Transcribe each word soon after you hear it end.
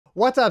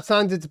What's up,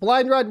 sons? It's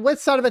Blind Rod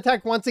with Son of a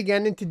Tech once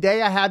again, and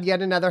today I have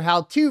yet another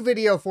how-to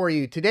video for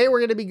you. Today we're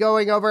going to be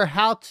going over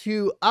how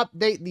to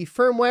update the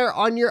firmware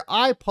on your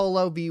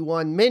iPollo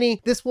V1 Mini.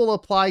 This will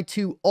apply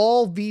to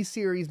all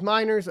V-Series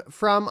miners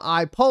from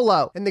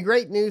iPollo. And the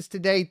great news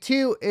today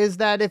too is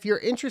that if you're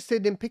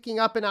interested in picking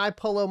up an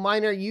iPollo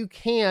miner, you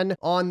can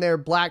on their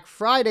Black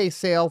Friday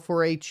sale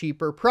for a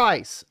cheaper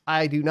price.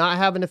 I do not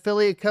have an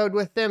affiliate code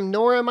with them,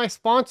 nor am I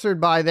sponsored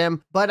by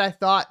them, but I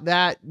thought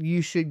that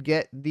you should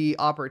get the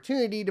opportunity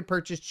to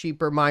purchase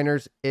cheaper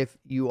miners if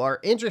you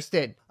are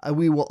interested.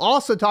 We will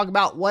also talk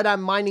about what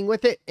I'm mining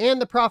with it and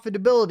the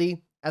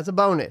profitability as a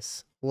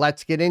bonus.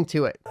 Let's get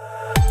into it.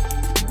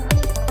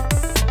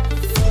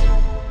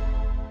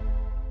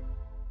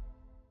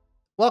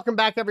 Welcome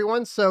back,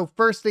 everyone. So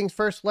first things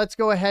first, let's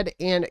go ahead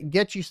and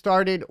get you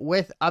started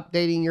with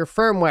updating your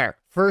firmware.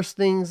 First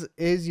things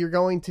is you're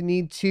going to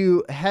need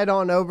to head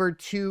on over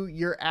to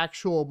your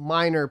actual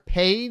miner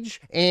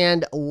page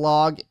and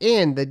log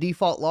in. The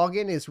default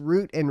login is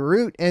root and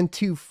root. And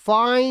to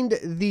find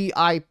the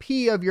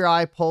IP of your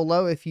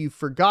iPollo, if you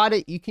forgot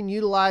it, you can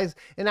utilize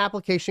an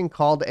application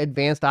called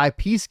Advanced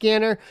IP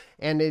Scanner,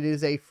 and it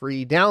is a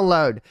free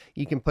download.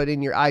 You can put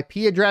in your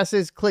IP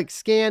addresses, click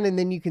scan, and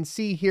then you can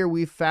see here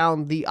we've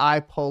found the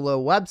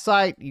iPollo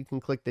website. You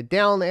can click the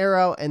down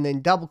arrow and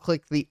then double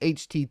click the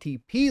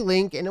HTTP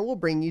link, and it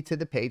will bring you to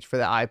the page for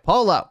the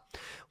iPollo.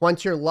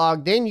 Once you're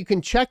logged in, you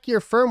can check your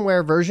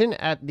firmware version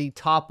at the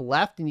top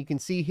left, and you can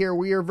see here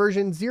we are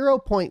version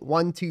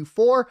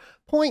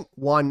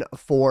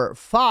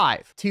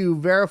 0.124.145. To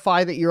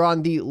verify that you're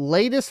on the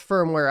latest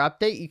firmware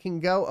update, you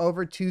can go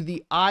over to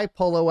the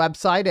iPollo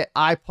website at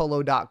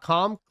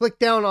iPollo.com, click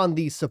down on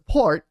the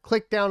support,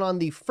 click down on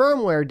the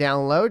firmware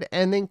download,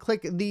 and then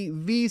click the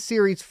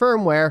V-Series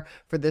firmware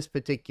for this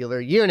particular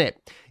unit.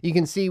 You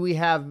can see we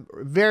have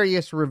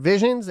various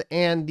revisions,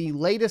 and the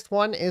latest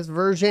one is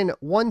version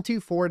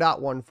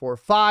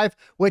 124.145,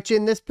 which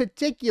in this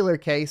particular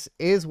case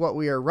is what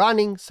we are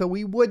running, so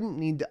we wouldn't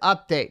need to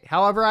update.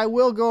 However, I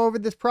will go over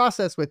this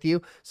process with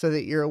you so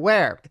that you're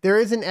aware. There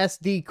is an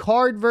SD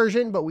card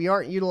version, but we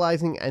aren't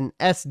utilizing an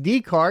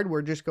SD card.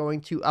 We're just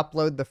going to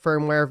upload the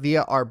firmware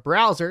via our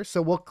browser.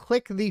 So we'll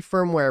click the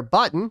firmware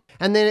button,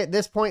 and then at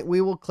this point we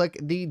will click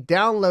the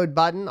download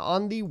button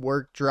on the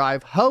work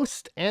drive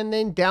host, and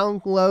then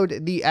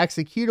download the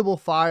executable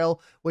file,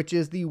 which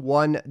is the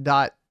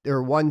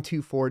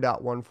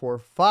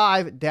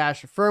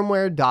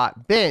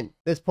 124.145-firmware.bin. At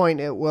this point,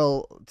 it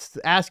will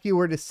ask you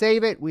where to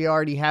save it. We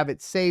already have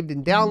it saved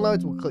in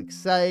downloads. We'll click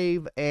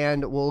save,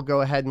 and we'll go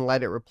ahead and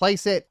let it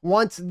replace it.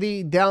 Once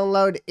the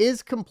download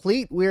is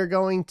complete, we're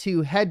going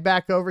to head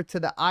back over to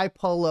the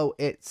iPollo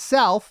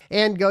itself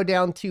and go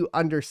down to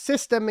under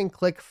system and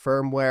click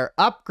firmware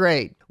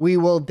upgrade. We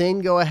will then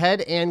go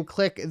ahead and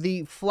click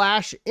the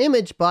flash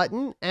image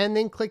button and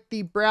then click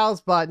the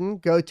browse button,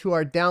 go to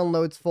our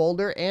downloads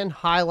folder and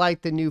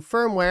highlight the new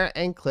firmware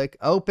and click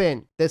open.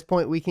 At this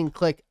point, we can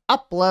click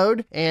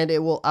upload, and it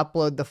will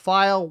upload the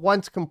file.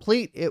 Once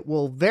complete, it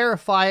will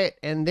verify it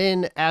and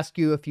then ask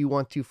you if you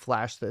want to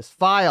flash this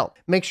file.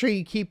 Make sure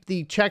you keep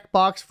the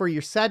checkbox for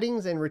your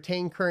settings and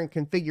retain current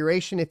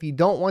configuration if you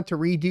don't want to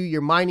redo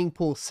your mining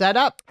pool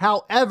setup.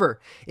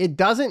 However, it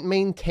doesn't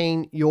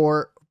maintain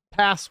your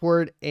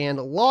password and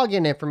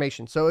login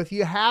information. So if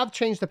you have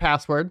changed the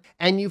password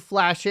and you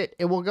flash it,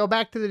 it will go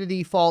back to the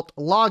default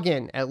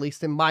login. At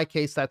least in my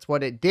case, that's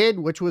what it did,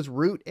 which was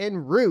root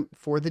and root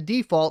for the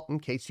default in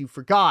case you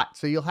forgot.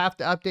 So you'll have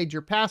to update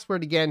your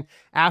password again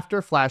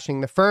after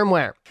flashing the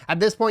firmware. At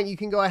this point, you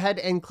can go ahead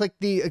and click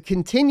the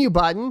continue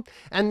button,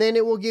 and then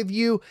it will give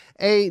you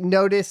a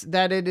notice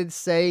that it is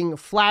saying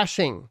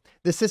flashing.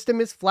 The system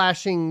is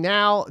flashing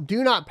now.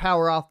 Do not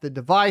power off the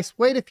device.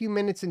 Wait a few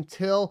minutes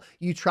until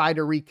you try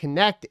to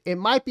reconnect. It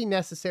might be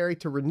necessary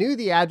to renew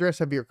the address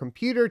of your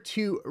computer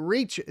to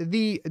reach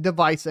the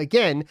device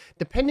again,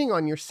 depending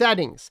on your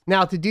settings.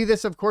 Now, to do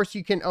this, of course,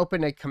 you can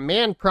open a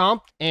command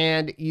prompt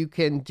and you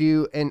can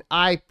do an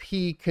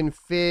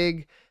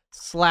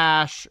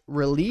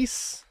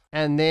ipconfig/release.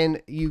 And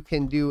then you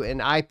can do an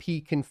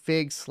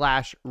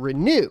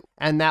ipconfig/renew,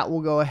 and that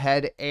will go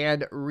ahead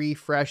and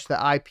refresh the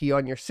IP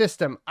on your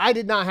system. I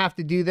did not have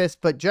to do this,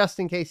 but just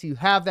in case you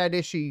have that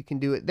issue, you can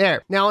do it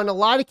there. Now, in a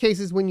lot of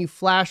cases, when you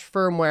flash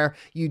firmware,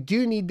 you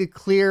do need to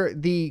clear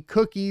the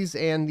cookies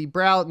and the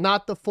browser,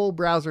 not the full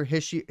browser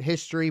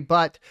history,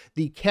 but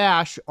the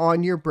cache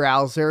on your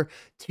browser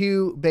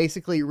to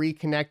basically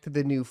reconnect to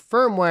the new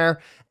firmware.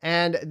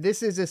 And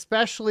this is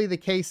especially the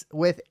case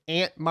with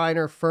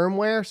Antminer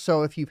firmware.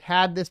 So if you've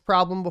had this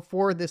problem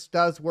before, this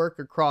does work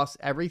across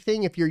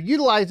everything. If you're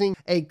utilizing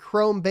a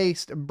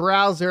Chrome-based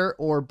browser,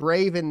 or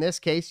Brave in this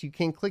case, you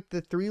can click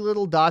the three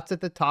little dots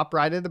at the top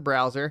right of the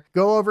browser,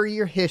 go over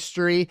your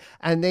history,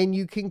 and then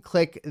you can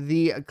click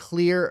the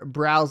clear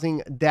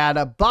browsing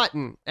data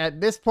button.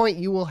 At this point,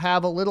 you will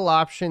have a little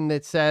option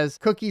that says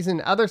cookies and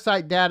other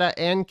site data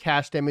and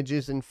cached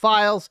images and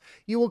files.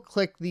 You will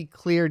click the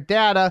clear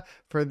data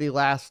for the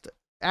last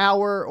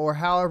hour or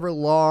however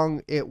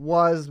long it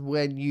was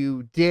when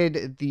you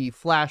did the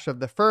flash of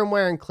the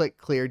firmware and click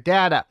clear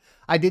data.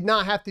 I did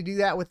not have to do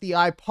that with the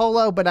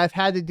iPollo, but I've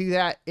had to do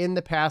that in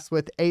the past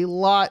with a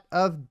lot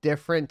of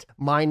different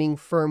mining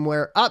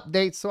firmware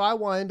updates, so I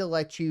wanted to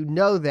let you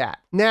know that.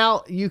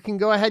 Now, you can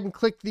go ahead and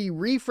click the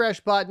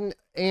refresh button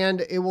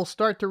and it will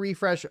start to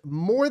refresh.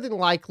 More than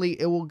likely,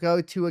 it will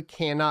go to a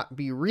cannot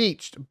be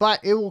reached,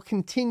 but it will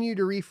continue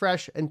to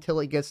refresh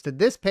until it gets to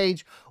this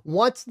page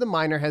once the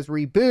miner has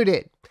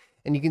rebooted.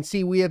 And you can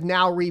see we have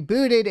now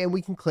rebooted, and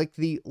we can click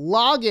the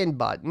login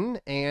button,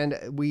 and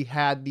we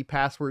had the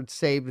password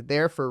saved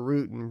there for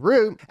root and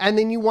root. And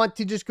then you want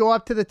to just go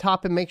up to the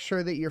top and make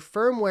sure that your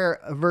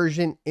firmware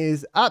version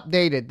is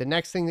updated. The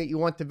next thing that you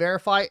want to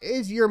verify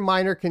is your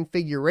miner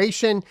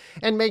configuration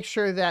and make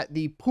sure that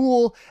the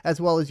pool as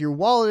well as your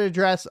wallet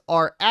address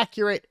are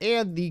accurate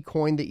and the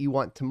coin that you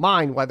want to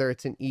mine, whether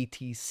it's an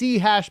ETC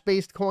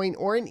hash-based coin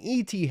or an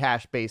ETH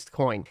hash-based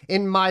coin.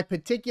 In my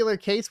particular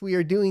case, we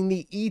are doing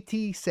the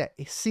ETC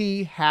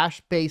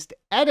hash-based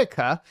ETH,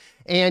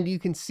 and you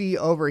can see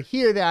over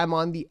here that I'm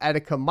on the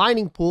ETH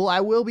mining pool. I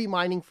will be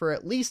mining for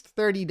at least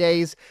 30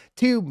 days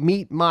to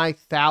meet my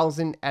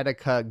 1,000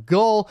 ETH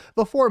goal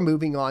before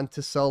moving on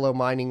to solo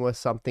mining with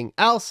something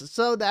else.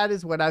 So that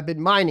is what I've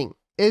been mining.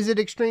 Is it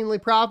extremely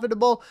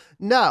profitable?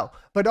 No.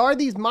 But are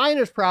these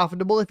miners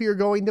profitable if you're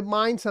going to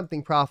mine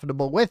something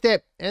profitable with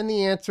it? And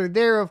the answer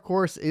there, of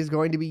course, is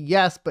going to be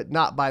yes, but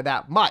not by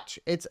that much.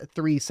 It's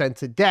 3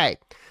 cents a day.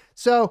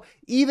 So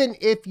even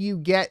if you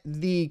get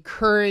the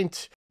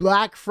current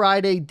Black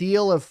Friday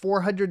deal of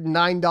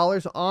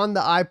 $409 on the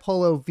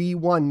iPollo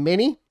V1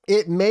 Mini,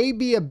 it may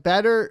be a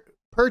better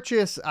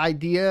purchase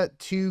idea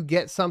to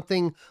get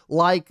something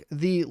like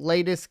the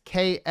latest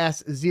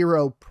KAS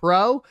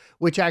Pro,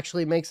 which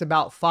actually makes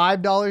about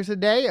 $5 a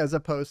day as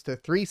opposed to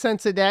 3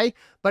 cents a day.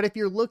 But if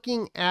you're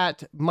looking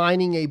at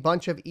mining a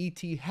bunch of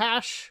ETH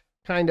hash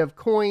kind of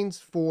coins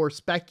for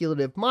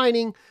speculative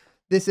mining,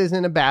 this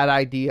isn't a bad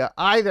idea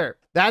either.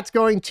 That's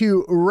going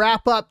to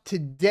wrap up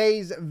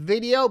today's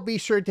video. Be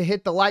sure to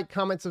hit the like,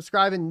 comment,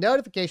 subscribe, and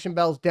notification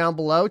bells down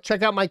below.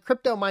 Check out my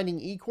crypto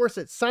mining e-course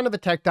at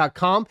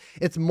sonofatech.com.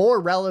 It's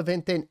more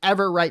relevant than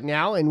ever right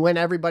now. And when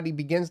everybody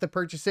begins to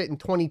purchase it in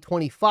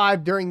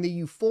 2025 during the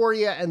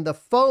euphoria and the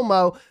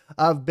FOMO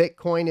of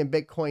Bitcoin and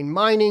Bitcoin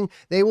mining,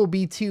 they will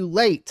be too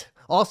late.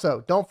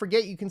 Also, don't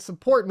forget you can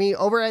support me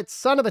over at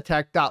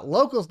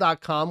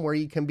sonofatech.locals.com, where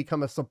you can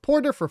become a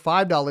supporter for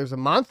 $5 a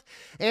month.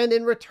 And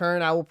in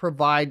return, I will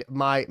provide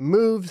my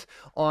moves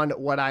on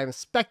what I'm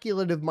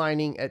speculative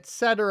mining,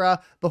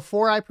 etc.,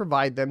 before I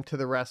provide them to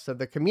the rest of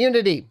the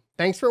community.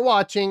 Thanks for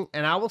watching,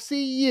 and I will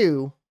see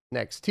you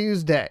next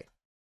Tuesday.